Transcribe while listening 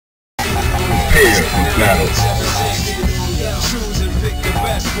Prepare for battle.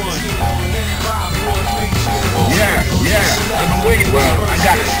 Yeah, I've been waiting.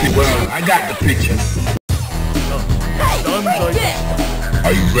 I got the picture.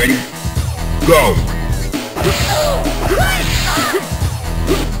 Are you ready? Go!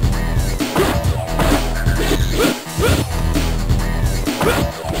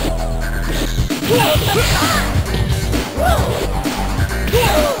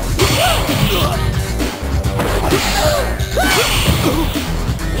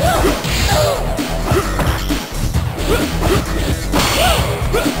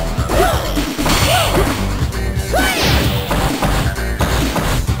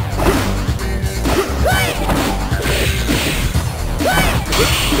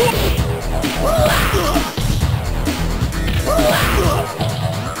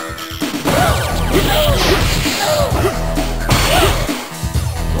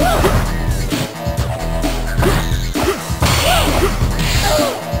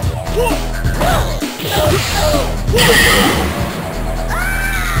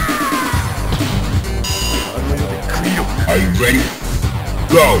 Are you ready?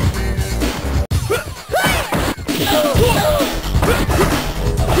 Go!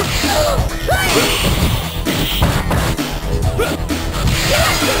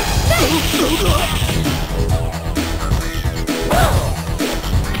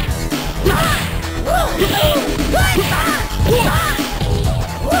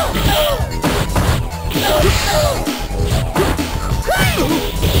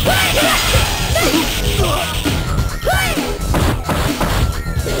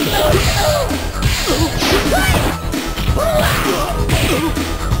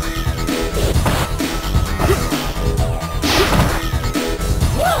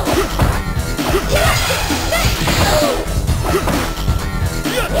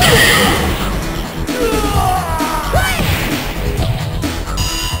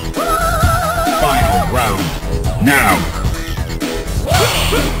 Final round. Now.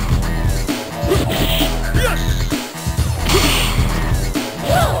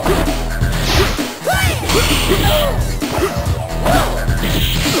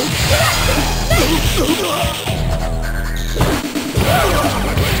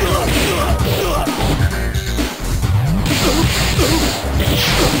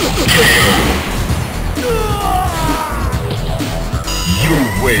 You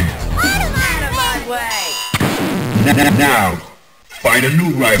win. Out of my way! Now, find a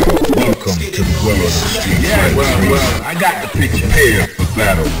new rival. Welcome to the world of street fighting. I got the picture. Prepare for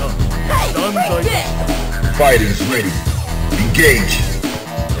battle. Fighters ready. Engage.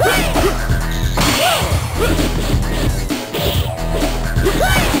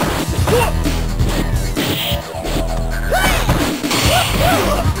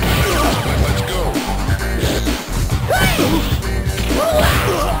 Let's go.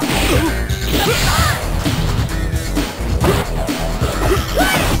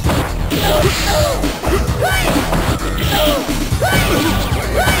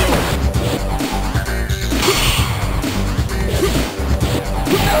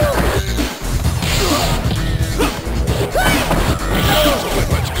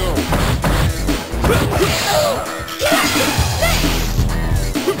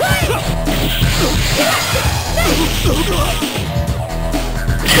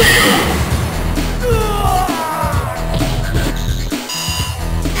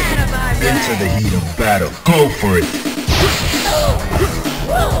 Into the heat of battle. Go for it.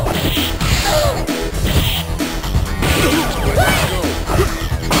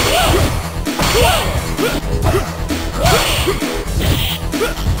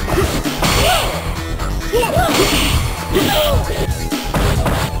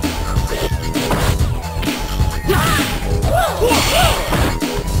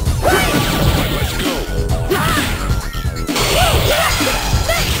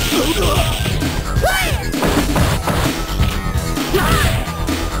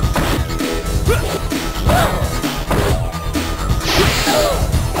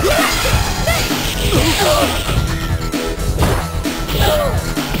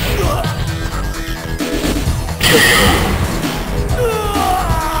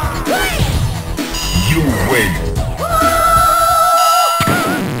 You win.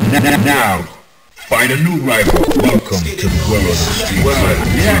 Now, find a new rival. Welcome to the world of street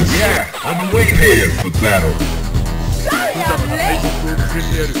fighting. Yeah, I've been waiting here for battle. Sorry I'm late!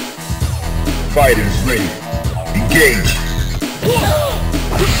 Fighters ready. Engage.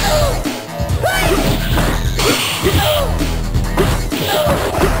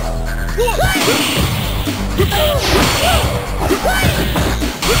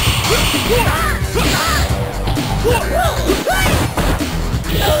 Ah!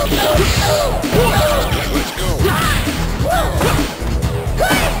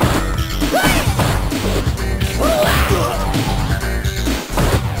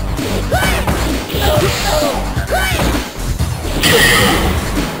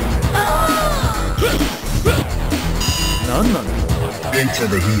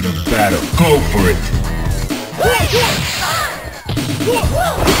 Enter the heat of battle. Go for it.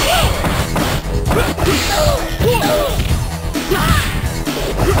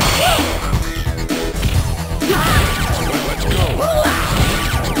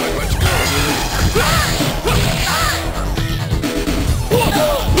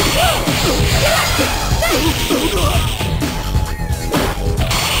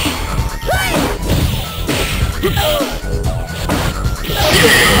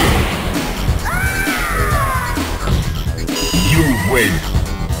 You win.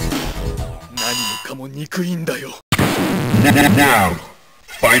 Now,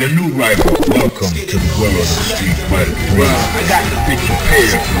 find a new rival. Welcome to the world of Street Fighter 3. Well, I got the picture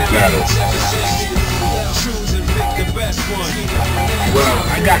prepared for battle. Well,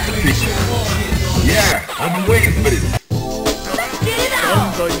 I got the picture. Yeah, I've been waiting for this. Get it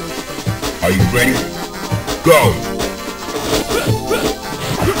out! Are you ready? Go!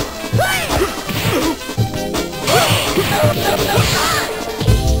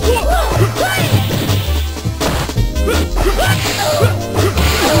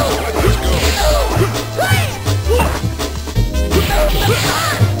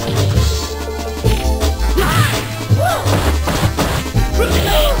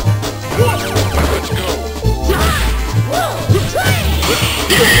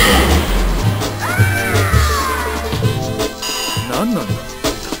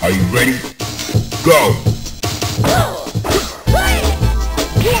 Are you ready? Go!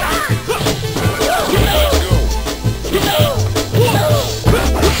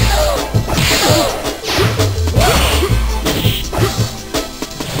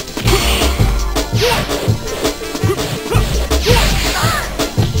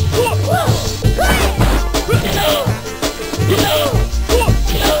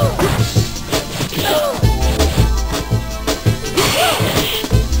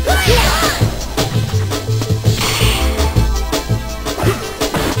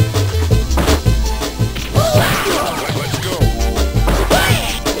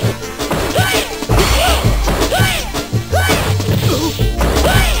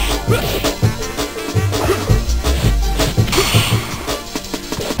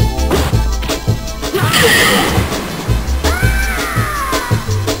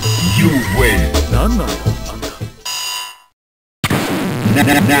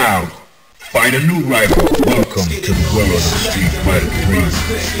 Now, find a new rival. Welcome to the world of Street Fighter 3.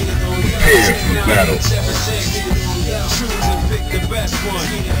 Prepare for battle.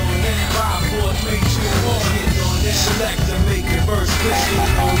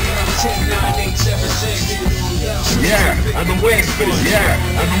 Yeah, I've been waiting for this.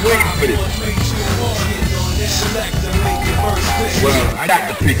 Well, I got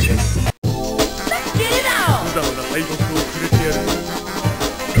the picture. Get it out!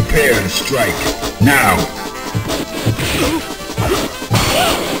 Prepare to strike. Now!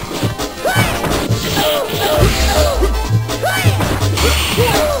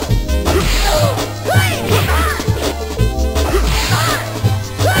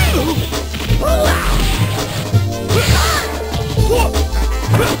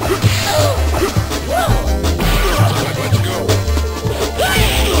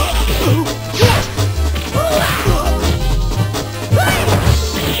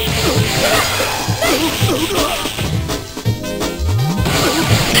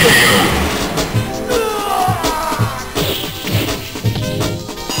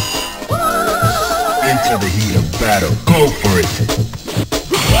 Enter the heat of battle. Go for it!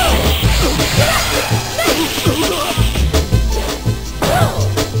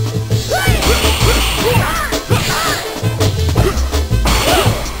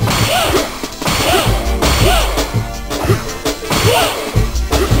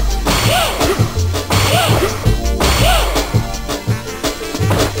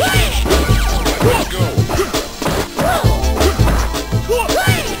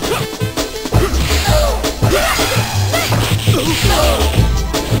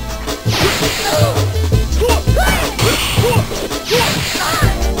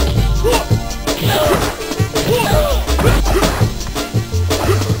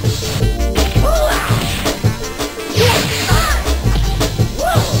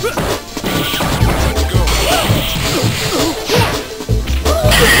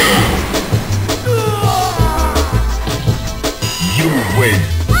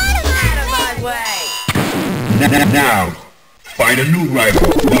 Now, find a new rival.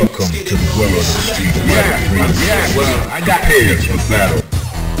 Welcome to the world of Street Fighter 3. Yeah, well, I got prepared for battle.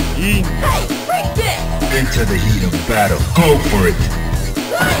 Enter the heat of battle. Go for it.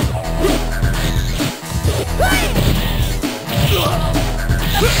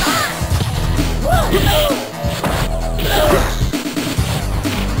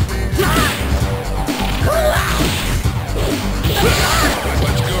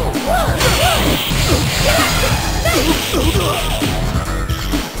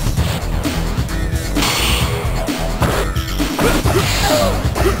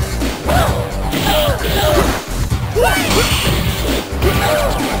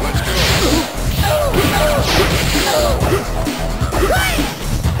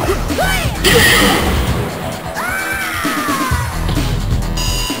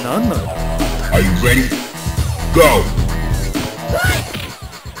 Are you ready? Go!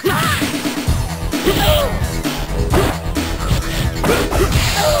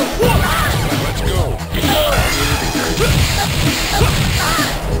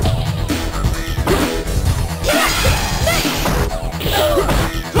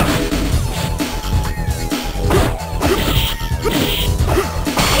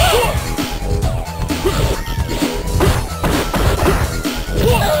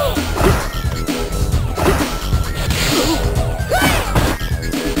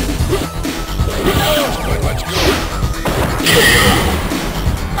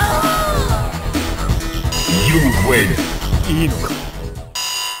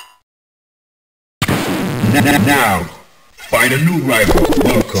 Now, find a new rival.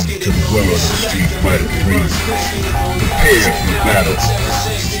 Welcome to the world of Street Fighter 3. Prepare for battle.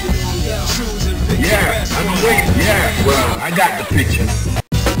 Yeah, I'm waiting. Yeah, well, I got the picture.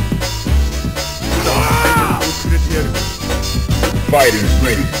 Fighters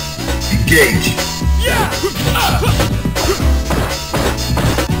ready. Engage.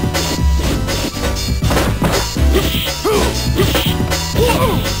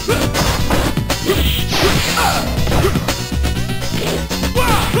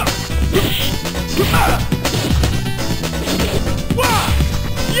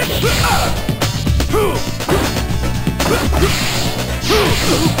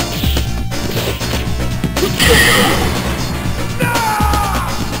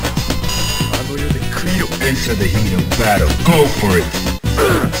 Enter the heat of battle. Go for it.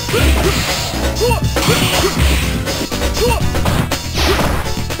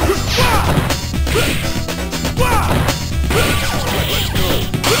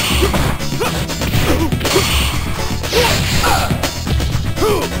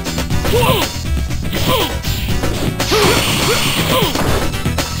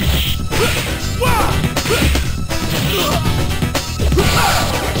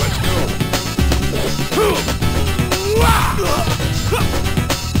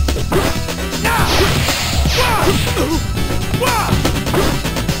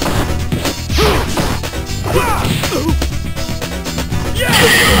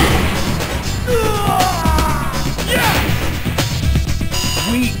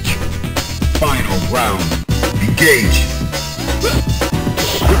 Weak. Final round. Engage.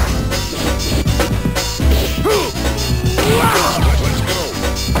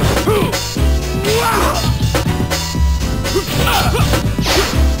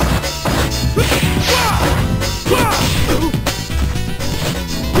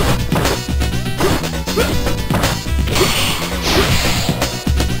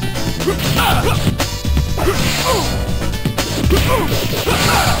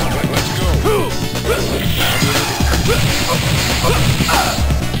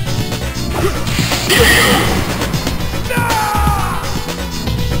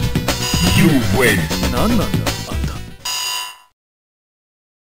 You win.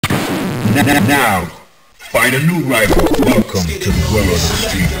 Now, find a new rival. Welcome to the world of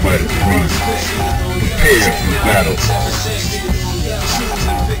Street Fighter 3. Prepare for battle.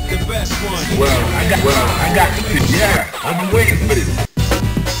 Well, I got the picture. Yeah, I've been waiting for this.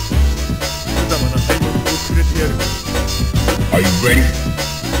 Are you ready?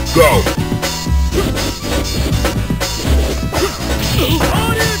 Go!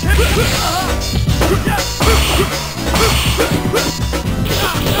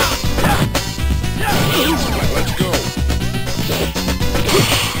 Let's go!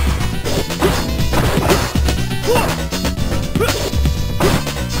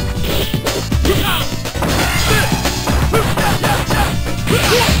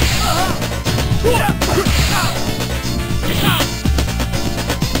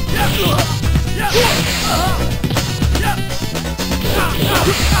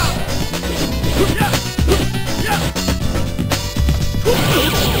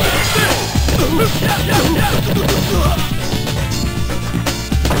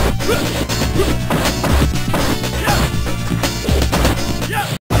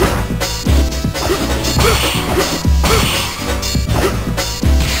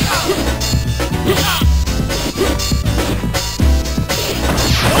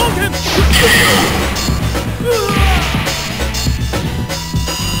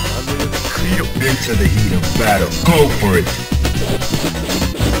 Into the heat of battle. Go for it.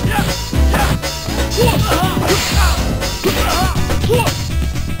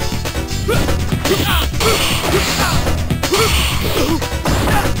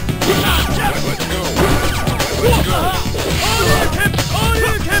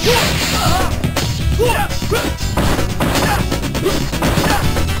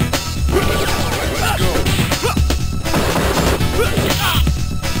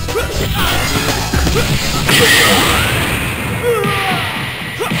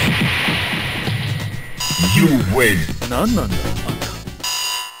 You win. 何なんだ